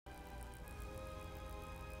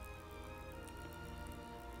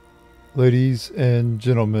Ladies and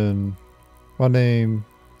gentlemen, my name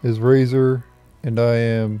is Razor, and I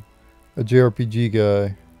am a JRPG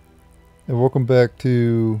guy. And welcome back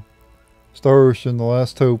to Star Ocean: The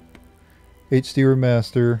Last Hope HD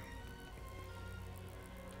Remaster.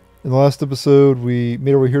 In the last episode, we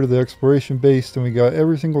made our way here to the exploration base, and we got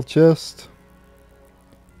every single chest.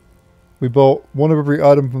 We bought one of every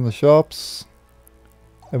item from the shops,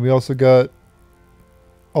 and we also got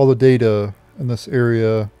all the data in this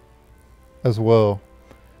area as well.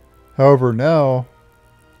 However, now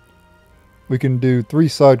we can do 3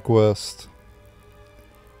 side quests: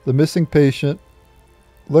 the missing patient,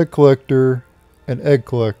 leg collector, and egg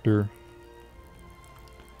collector.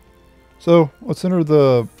 So let's enter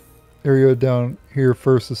the area down here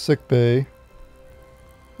first, the sick bay,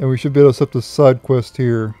 and we should be able to set the side quest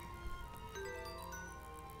here.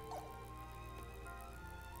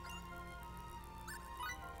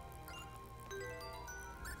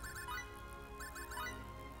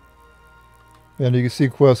 And you can see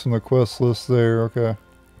quests on the quest list there. Okay.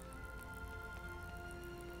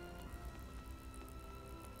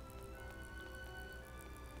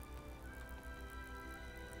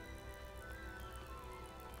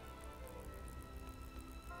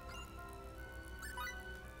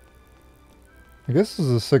 I guess this is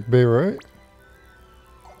a sick bay, right?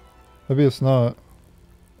 Maybe it's not.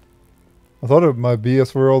 I thought it might be.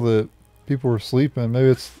 That's where all the people were sleeping.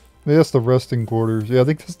 Maybe that's the resting quarters. Yeah, I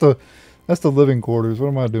think that's the living quarters. What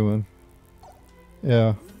am I doing?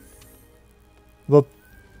 Yeah.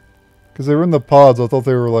 Because they were in the pods, I thought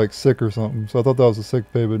they were like sick or something. So I thought that was a sick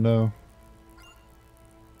bay, but no.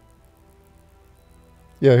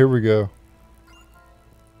 Yeah, here we go.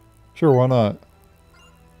 Sure, why not?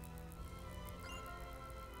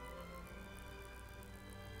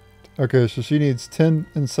 Okay, so she needs 10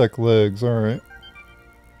 insect legs. Alright.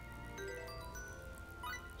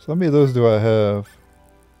 So how many of those do I have?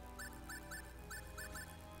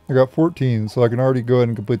 I got 14, so I can already go ahead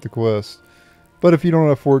and complete the quest. But if you don't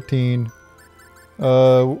have 14,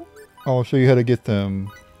 I'll show you how to get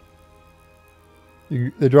them.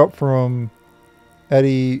 They drop from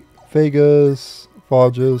Adiphagus,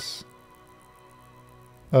 Phagus.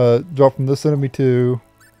 Drop from this enemy too.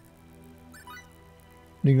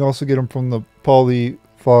 You can also get them from the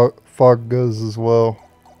Polyphagas as well.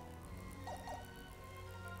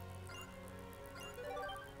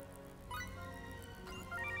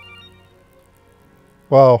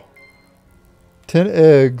 Wow. 10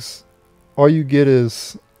 eggs. All you get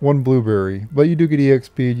is 1 blueberry. But you do get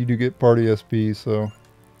EXP, you do get party SP, so.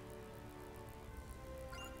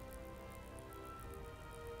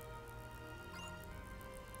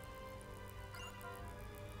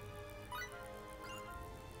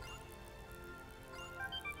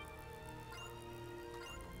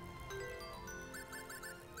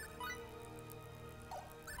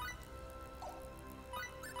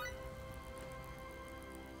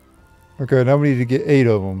 Okay, now we need to get 8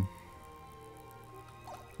 of them.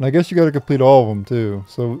 And I guess you gotta complete all of them too.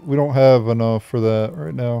 So we don't have enough for that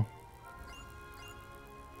right now.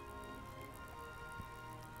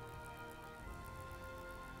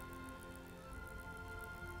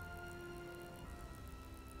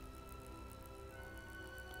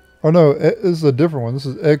 Oh no, this is a different one. This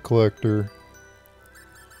is egg collector.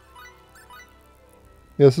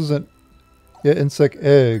 Yeah, this isn't... Yeah, insect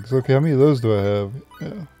eggs. Okay, how many of those do I have?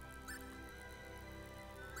 Yeah.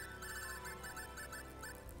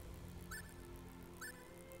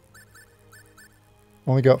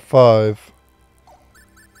 Only got 5.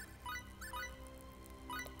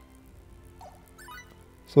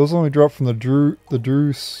 So those only drop from the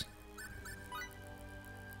Druce.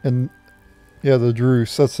 And yeah, the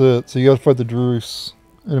Druce, that's it. So you gotta fight the Druce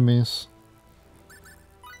enemies.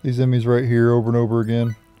 These enemies right here over and over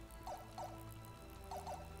again.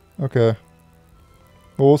 Okay.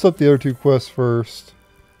 Well, we'll set the other 2 quests first.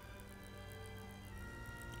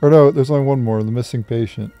 Or no, there's only one more, the missing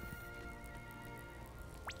patient.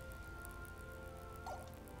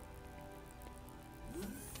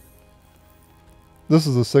 This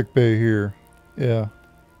is the sick bay here. Yeah.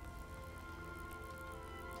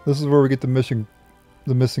 This is where we get the missing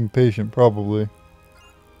patient, probably.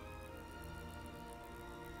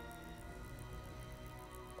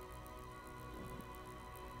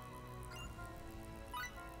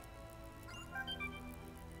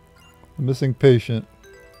 The missing patient.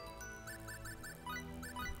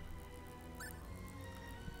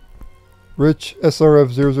 Rich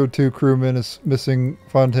SRF-002 crewman is missing.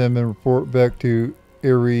 Find him and report back to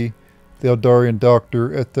Erie, the Eldarian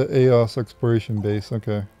doctor at the Eos exploration base.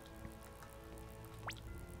 Okay.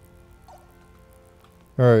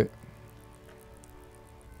 Alright.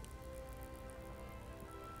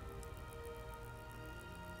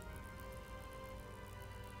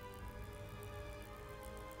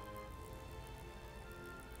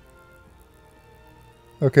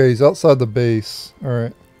 Okay, he's outside the base.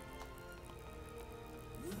 Alright.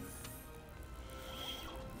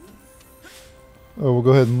 Oh, we'll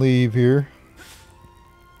go ahead and leave here.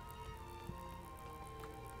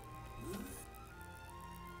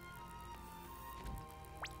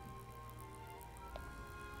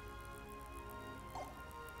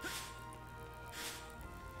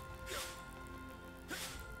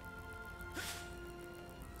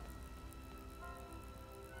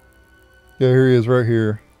 Yeah, here he is right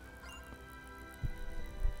here.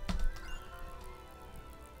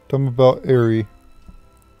 Tell me about Airy.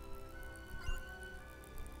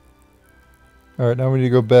 Alright, now we need to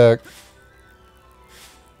go back.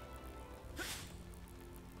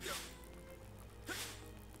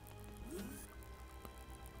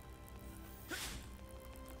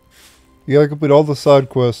 You gotta complete all the side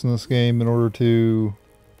quests in this game in order to...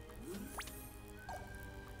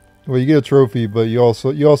 Well, you get a trophy, but you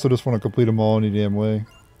also just want to complete them all any damn way.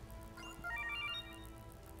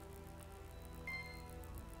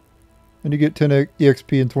 And you get 10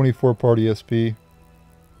 EXP and 24 party SP.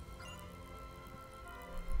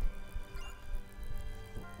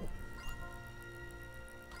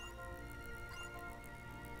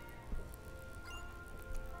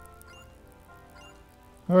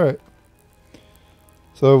 Alright.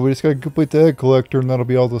 So we just gotta complete the egg collector and that'll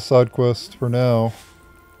be all the side quests for now.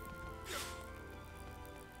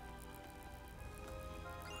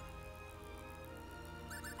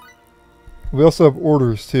 We also have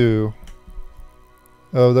orders too.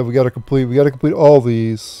 That we gotta complete. We gotta complete all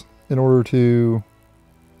these in order to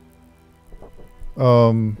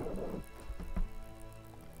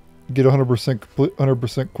get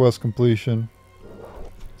 100% quest completion.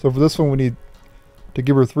 So for this one we need to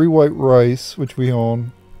give her 3 white rice, which we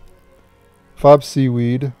own, 5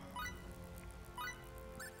 seaweed,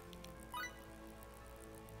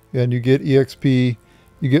 and you get EXP,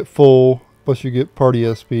 you get full, plus you get party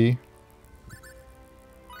SP.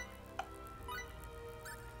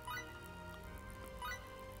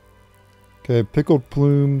 Okay, pickled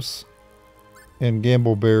plumes and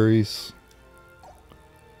gamble berries.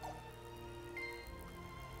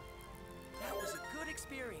 That was a good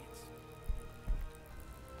experience.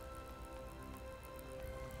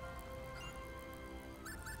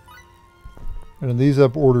 And then these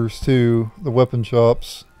have orders too, the weapon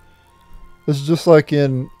shops. This is just like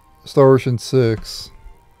in Star Ocean 6.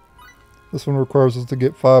 This one requires us to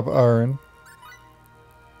get 5 iron.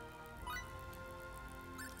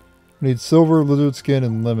 We need silver, lizard skin,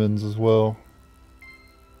 and lemons as well.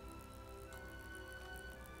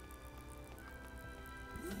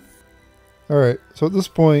 Alright, so at this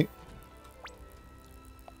point,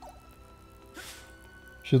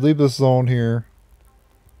 should leave this zone here.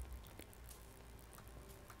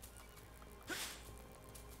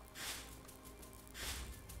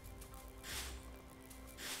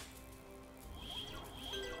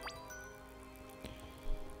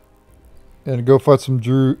 And go fight some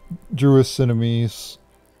Druis enemies.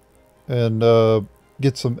 And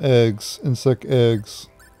get some eggs, insect eggs.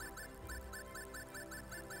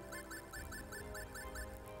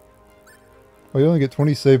 Oh, you only get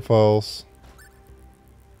 20 save files.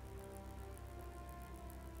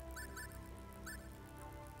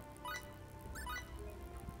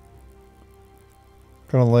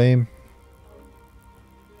 Kind of lame.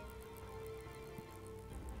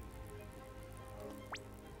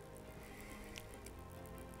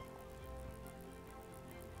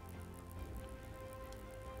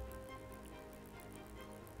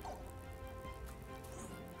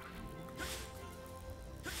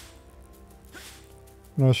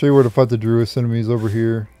 And I'll show you where to fight the Druis enemies over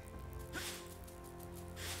here.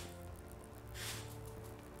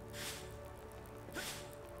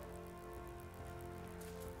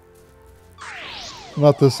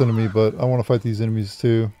 Not this enemy, but I want to fight these enemies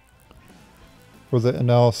too. For the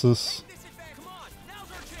analysis.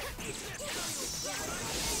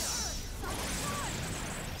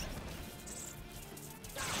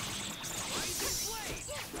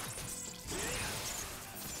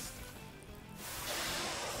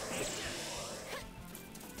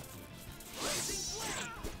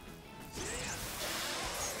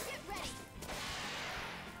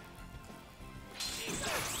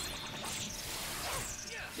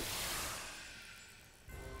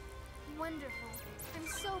 Wonderful. I'm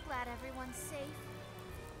so glad everyone's safe.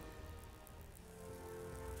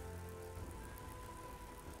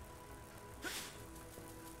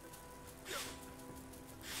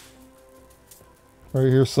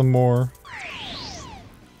 Alright, here's some more.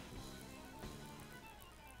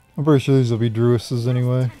 I'm pretty sure these will be Druises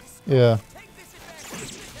anyway. Yeah.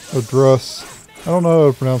 Or Druss. I don't know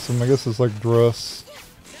how to pronounce them. I guess it's like Druss.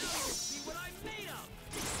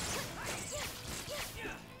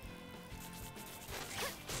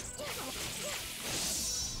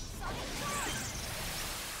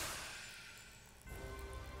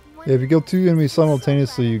 Yeah, if you kill 2 enemies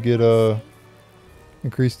simultaneously, you get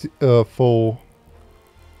increased full.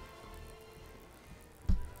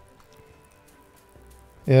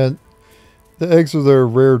 And the eggs are their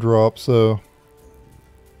rare drop, so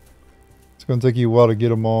it's going to take you a while to get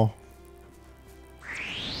them all.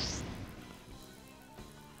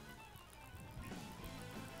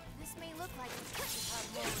 This may look like a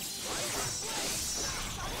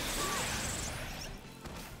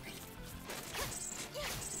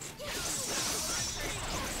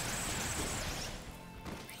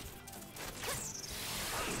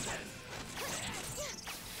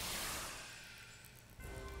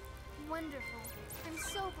wonderful. I'm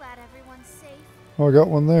so glad everyone's safe. Oh, I got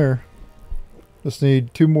one there. Just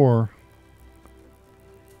need 2 more.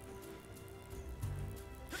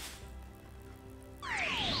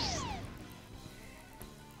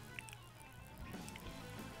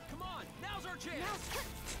 Come on, now's our chance.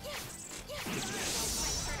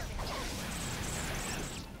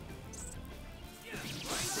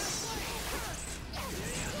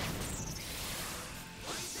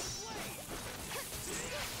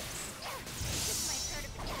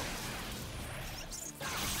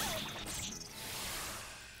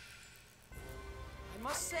 I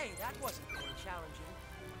must say, that wasn't very challenging.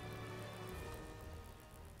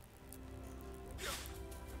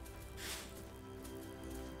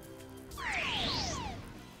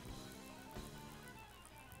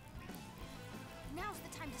 Now's the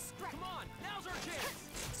time to strike. Come on, now's our chance.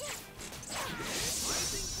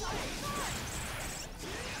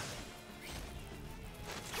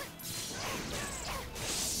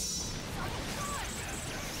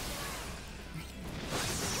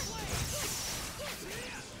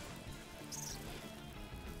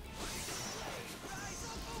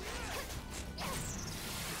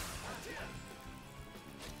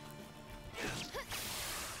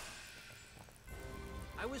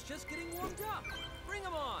 I was just getting warmed up. Bring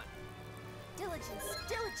 'em on. Diligence,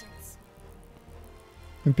 diligence.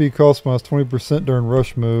 MP cost minus 20% during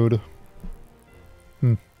rush mode. I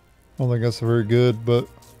don't think that's very good, but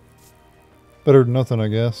better than nothing, I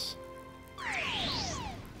guess.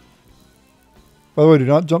 By the way, do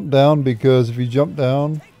not jump down, because if you jump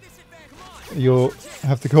down, Take this advantage. Come on. you'll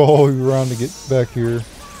have to go all the way around to get back here. Now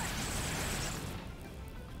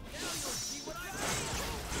you'll see what I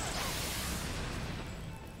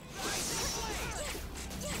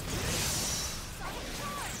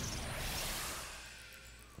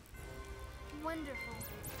Wonderful.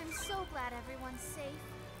 I'm so glad everyone's safe.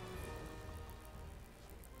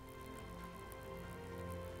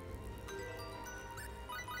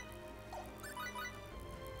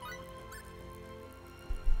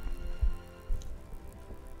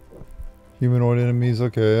 Humanoid enemies,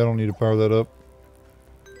 okay, I don't need to power that up.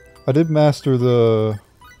 I did master the...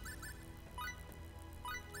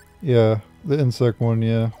 Yeah, the insect one,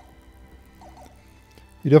 yeah.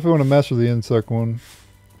 You definitely want to master the insect one.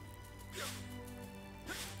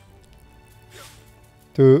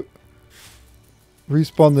 To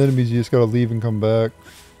respawn the enemies, you just gotta leave and come back.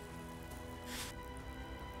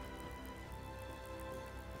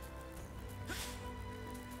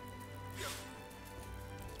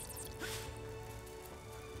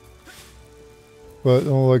 But I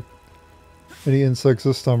don't like any insects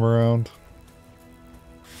this time around.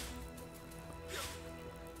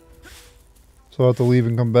 So I'll have to leave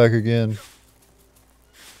and come back again.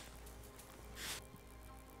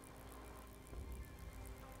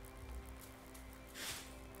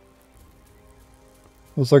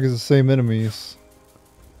 Looks like it's the same enemies.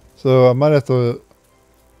 So I might have to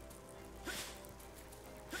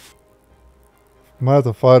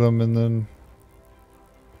fight them and then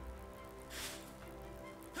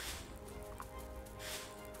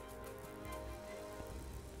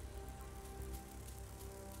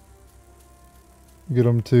get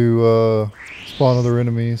them to spawn other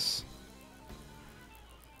enemies.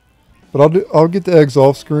 But I'll get the eggs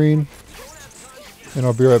off screen and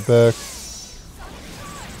I'll be right back.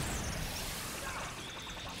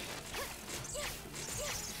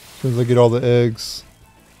 As soon as I get all the eggs.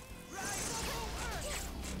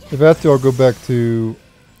 If I have to, I'll go back to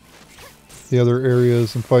the other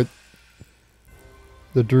areas and fight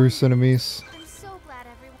the Druce enemies. I'm so glad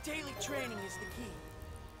everyone. Daily training is the key.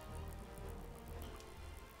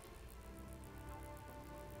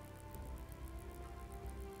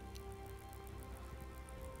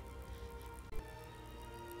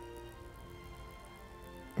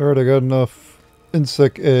 Alright, I got enough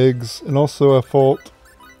insect eggs, and also I fought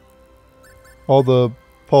all the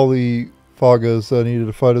polyphagas that I needed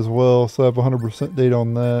to fight as well, so I have 100% data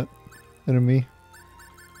on that enemy.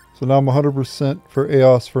 So now I'm 100% for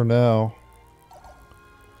Eos for now.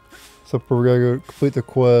 Except for we gotta go complete the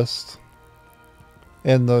quest.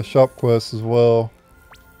 And the shop quest as well.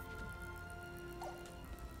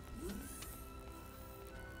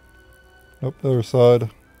 Nope, the other side.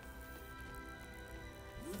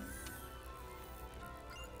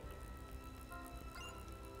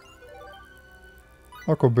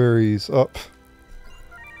 Aquaberries up.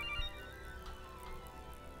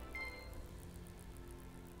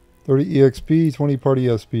 $30 EXP, 20 party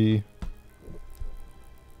SP.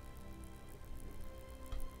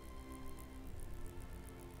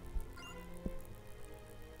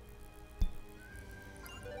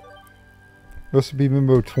 Recipe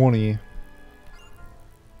Memo 20.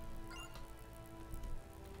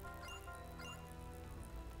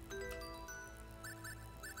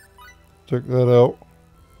 Check that out.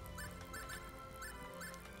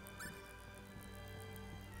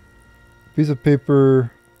 Piece of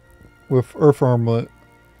paper with Earth Armlet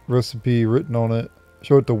recipe written on it.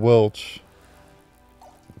 Show it to Welch.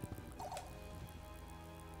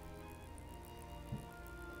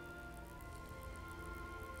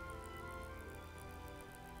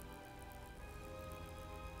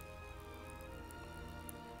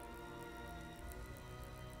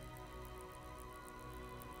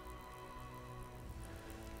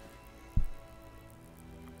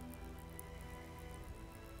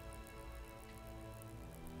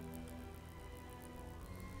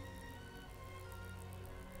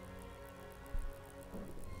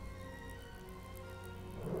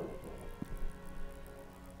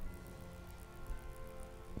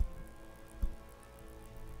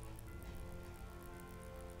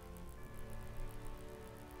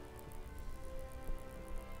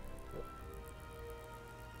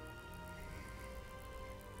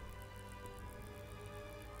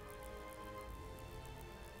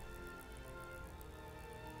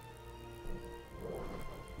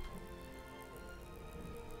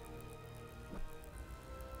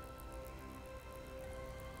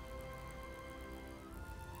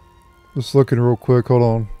 Just looking real quick, hold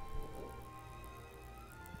on.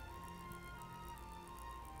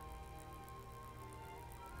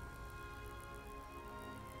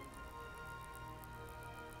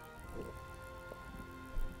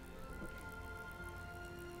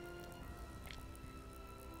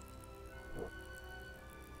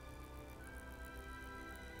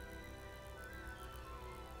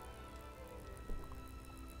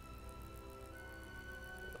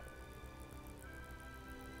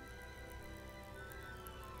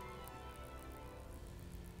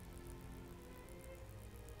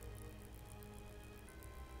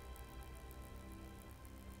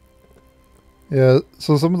 Yeah,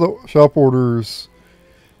 so some of the shop orders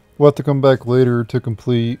will have to come back later to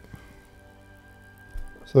complete.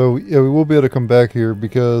 So yeah, we will be able to come back here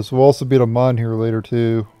because we'll also be able to mine here later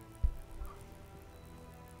too.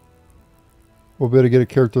 We'll be able to get a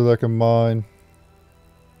character that can mine.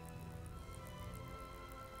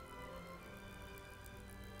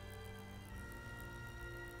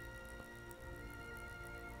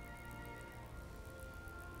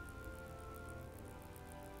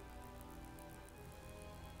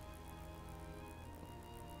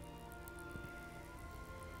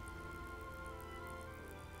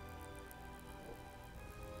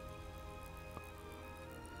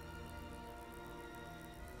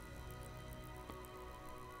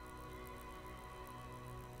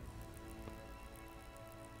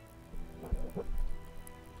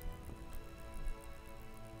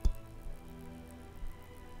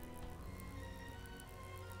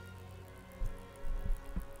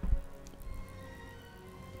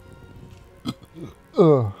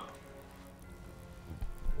 Ugh.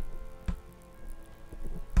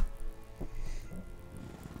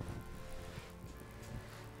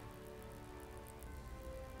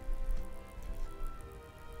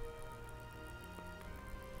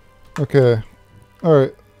 Okay.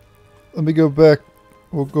 Alright. Let me go back.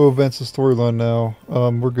 We'll go advance the storyline now.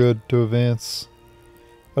 We're good to advance.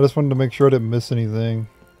 I just wanted to make sure I didn't miss anything.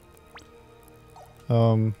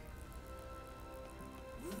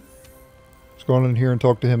 Let's go on in here and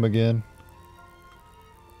talk to him again.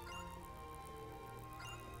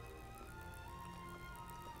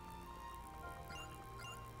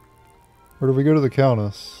 Where do we go to the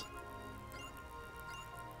Countess?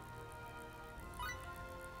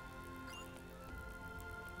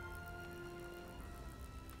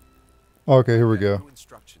 Okay, here we go.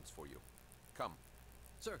 Instructions for you. Come.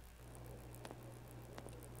 Sir.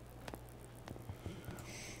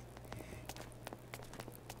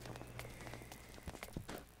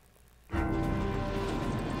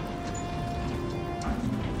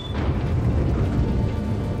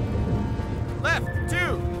 Left, 2.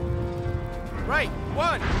 Right,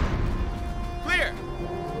 1.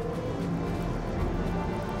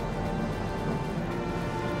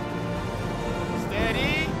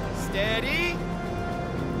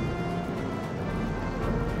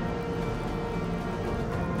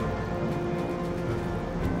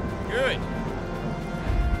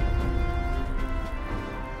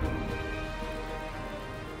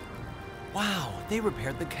 They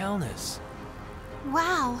repaired the Calnus.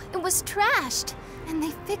 Wow, it was trashed, and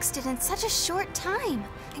they fixed it in such a short time.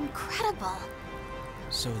 Incredible.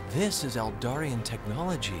 So this is Eldarian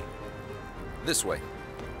technology. This way.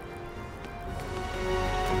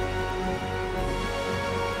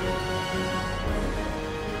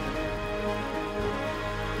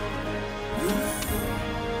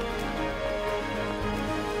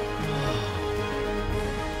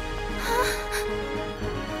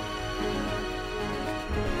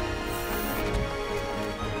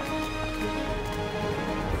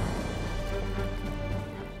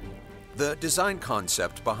 The design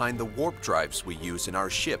concept behind the warp drives we use in our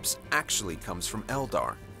ships actually comes from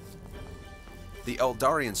Eldar. The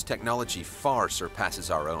Eldarians' technology far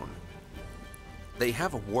surpasses our own. They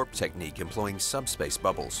have a warp technique employing subspace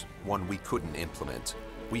bubbles, one we couldn't implement.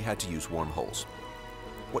 We had to use wormholes.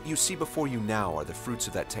 What you see before you now are the fruits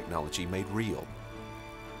of that technology made real.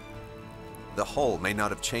 The hull may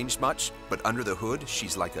not have changed much, but under the hood,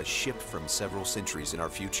 she's like a ship from several centuries in our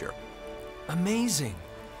future. Amazing.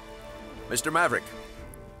 Mr. Maverick,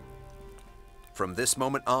 from this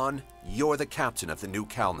moment on, you're the captain of the new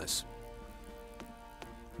Calnus.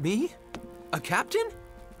 Me? A captain?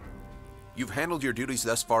 You've handled your duties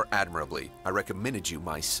thus far admirably. I recommended you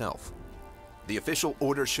myself. The official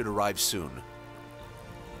order should arrive soon.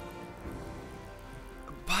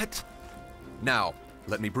 But... Now,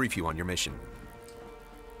 let me brief you on your mission.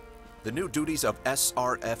 The new duties of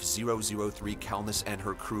SRF-003 Calnus and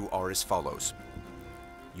her crew are as follows.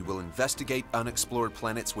 You will investigate unexplored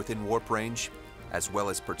planets within warp range, as well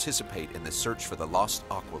as participate in the search for the lost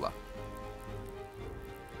Aquila.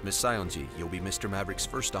 Miss Sionji, you'll be Mr. Maverick's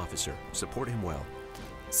first officer. Support him well.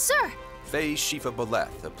 Sir! Faye Shifa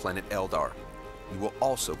Beleth of planet Eldar. You will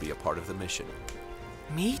also be a part of the mission.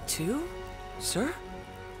 Me too? Sir?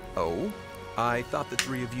 Oh? I thought the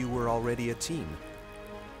three of you were already a team.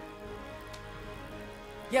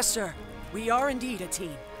 Yes, sir. We are indeed a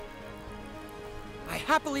team. I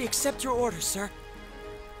happily accept your orders, sir.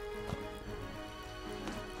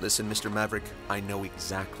 Listen, Mr. Maverick, I know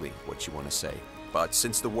exactly what you want to say. But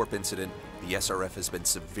since the warp incident, the SRF has been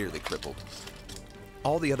severely crippled.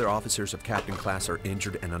 All the other officers of captain class are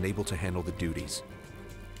injured and unable to handle the duties.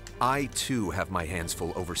 I, too, have my hands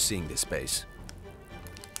full overseeing this base.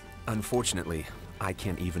 Unfortunately, I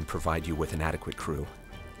can't even provide you with an adequate crew.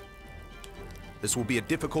 This will be a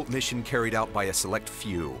difficult mission carried out by a select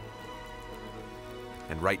few.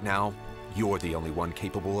 And right now, you're the only one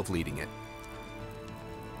capable of leading it.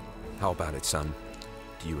 How about it, son?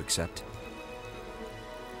 Do you accept?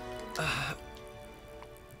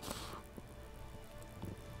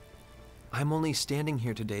 I'm only standing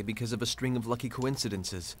here today because of a string of lucky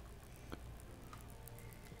coincidences.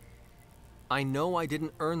 I know I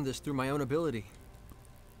didn't earn this through my own ability.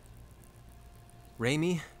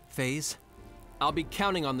 Raimi, FaZe, I'll be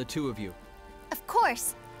counting on the two of you. Of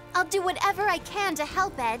course. I'll do whatever I can to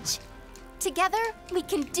help, Edge. Together, we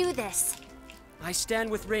can do this. I stand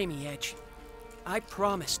with Raimi, Edge. I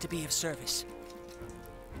promise to be of service.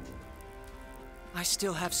 I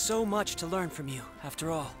still have so much to learn from you,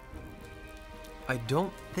 after all. I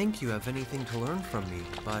don't think you have anything to learn from me,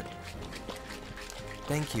 but...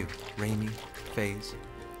 Thank you, Raimi, FaZe.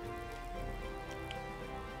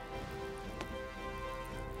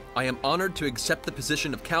 I am honored to accept the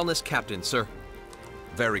position of Calnus Captain, sir.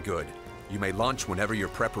 Very good. You may launch whenever your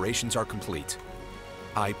preparations are complete.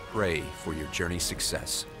 I pray for your journey's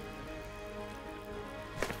success.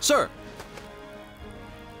 Sir!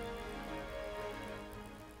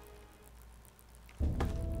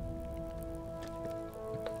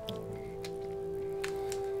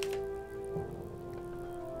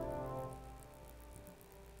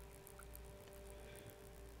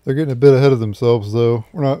 They're getting a bit ahead of themselves, though.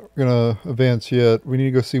 We're not going to advance yet. We need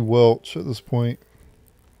to go see Welch at this point.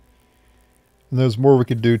 And there's more we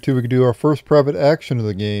could do, too. We could do our first private action of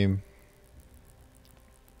the game.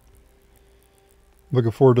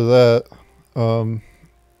 Looking forward to that.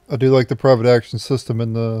 I do like the private action system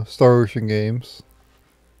in the Star Ocean games.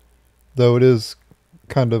 Though it is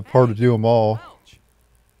kind of hard to do them all.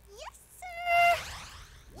 Yes, sir!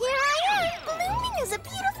 Here I am, blooming as a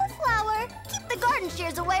beautiful flower. Keep the garden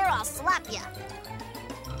shears away or I'll slap ya.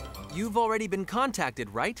 You've already been contacted,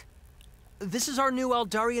 right? This is our new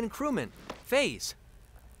Eldarian crewman, FaZe.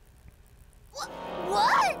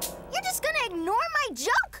 What? You're just gonna ignore my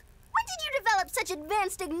joke? When did you develop such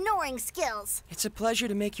advanced ignoring skills? It's a pleasure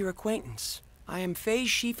to make your acquaintance. I am Faye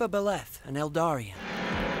Shifa Beleth, an Eldarian.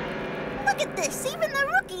 Look at this, even the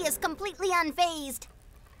rookie is completely unfazed.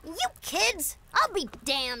 You kids, I'll be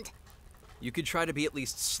damned. You could try to be at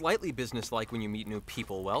least slightly businesslike when you meet new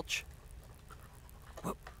people, Welch.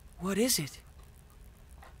 What is it?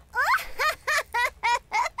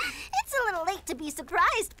 It's a little late to be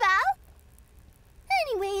surprised, pal.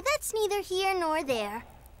 Anyway, that's neither here nor there.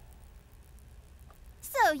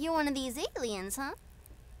 So, you're one of these aliens, huh?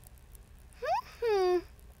 You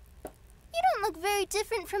don't look very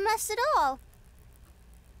different from us at all.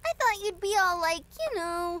 I thought you'd be all like, you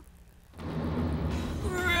know...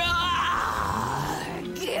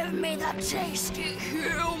 Give me the tasty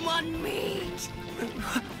human meat!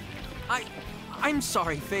 I'm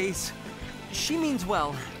sorry, FaZe. She means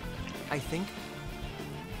well, I think.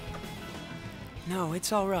 No,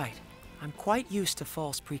 it's all right. I'm quite used to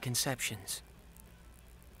false preconceptions.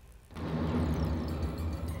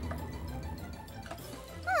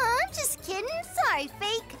 I'm just kidding. Sorry,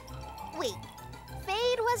 Fake. Wait,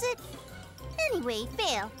 Fade, was it? Anyway,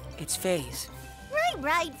 Fail. It's FaZe.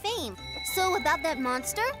 Right, Fame. So, about that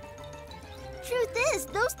monster? Truth is,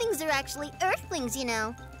 those things are actually Earthlings, you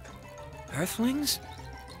know. Earthlings?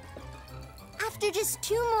 After just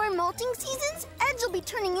 2 more molting seasons, Edge will be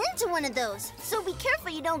turning into one of those. So be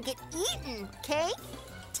careful you don't get eaten, okay?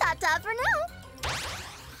 Ta-ta for now.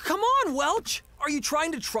 Come on, Welch! Are you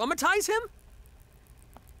trying to traumatize him?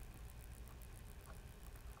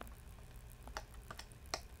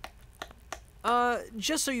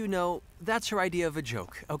 Just so you know, that's her idea of a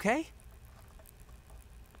joke, okay?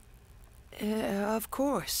 Of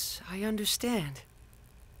course, I understand.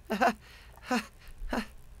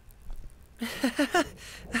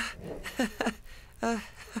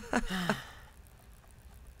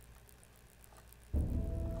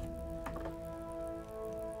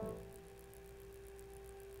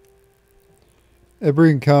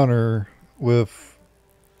 Every encounter with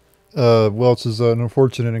Welch is an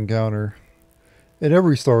unfortunate encounter in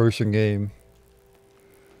every Star Ocean game.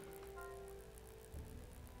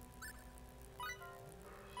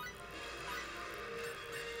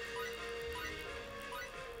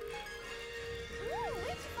 Ooh,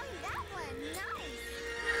 where'd you find that one? Nice.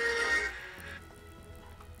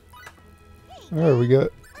 Hey, Alright, we got...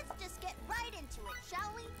 let's just get right into it,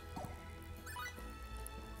 shall we?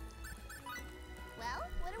 Well,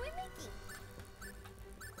 what are we making?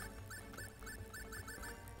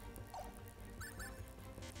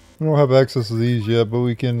 We don't have access to these yet, but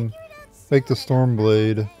we can make the Storm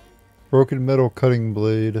Blade. Broken Metal Cutting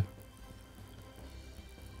Blade.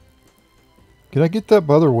 Can I get that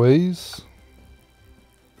by other ways?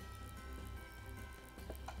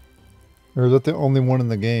 Or is that the only one in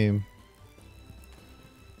the game?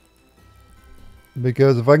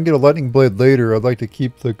 Because if I can get a Lightning Blade later, I'd like to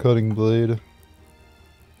keep the Cutting Blade.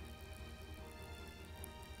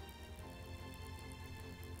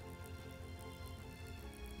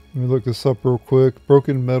 Let me look this up real quick.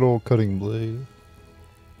 Broken Metal Cutting Blade.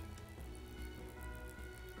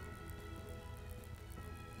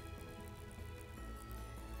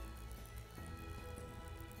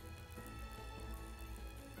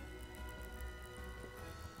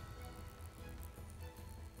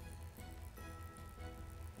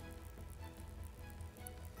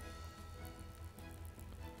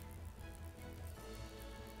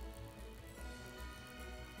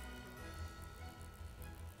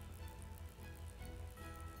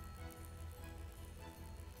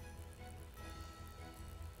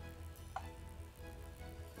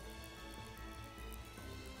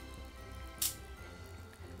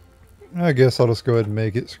 I guess I'll just go ahead and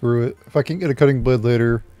make it. Screw it. If I can get a cutting blade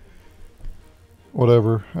later,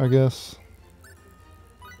 whatever, I guess.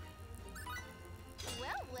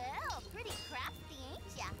 Well, pretty crafty,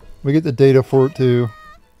 ain't ya? We get the data for it too.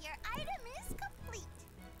 Your item is complete.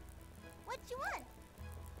 What you want?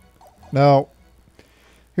 Now,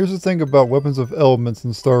 here's the thing about weapons of elements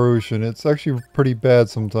in Star Ocean. It's actually pretty bad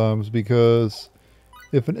sometimes because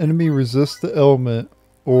if an enemy resists the element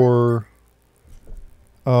or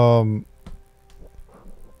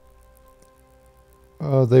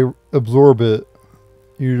they absorb it,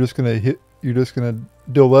 you're just gonna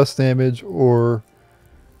deal less damage, or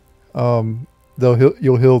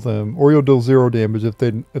you'll heal them, or you'll deal 0 damage if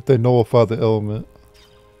they nullify the element.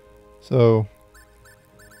 So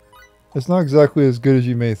it's not exactly as good as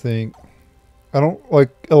you may think. I don't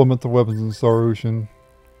like elemental weapons in Star Ocean.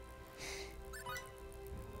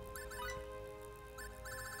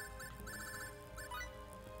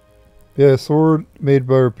 Yeah, a sword made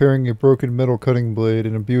by repairing a broken metal cutting blade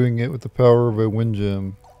and imbuing it with the power of a wind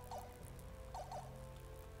gem.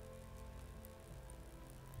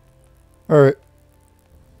 Alright.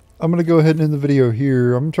 I'm going to go ahead and end the video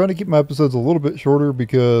here. I'm trying to keep my episodes a little bit shorter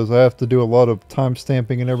because I have to do a lot of time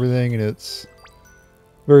stamping and everything, and it's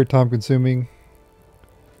very time consuming.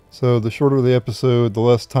 So the shorter the episode, the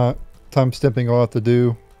less time time stamping I'll have to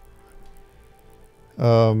do.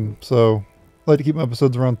 So I like to keep my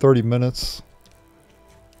episodes around 30 minutes.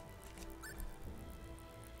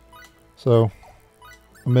 So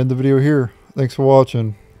I'm ending the video here. Thanks for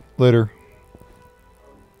watching. Later.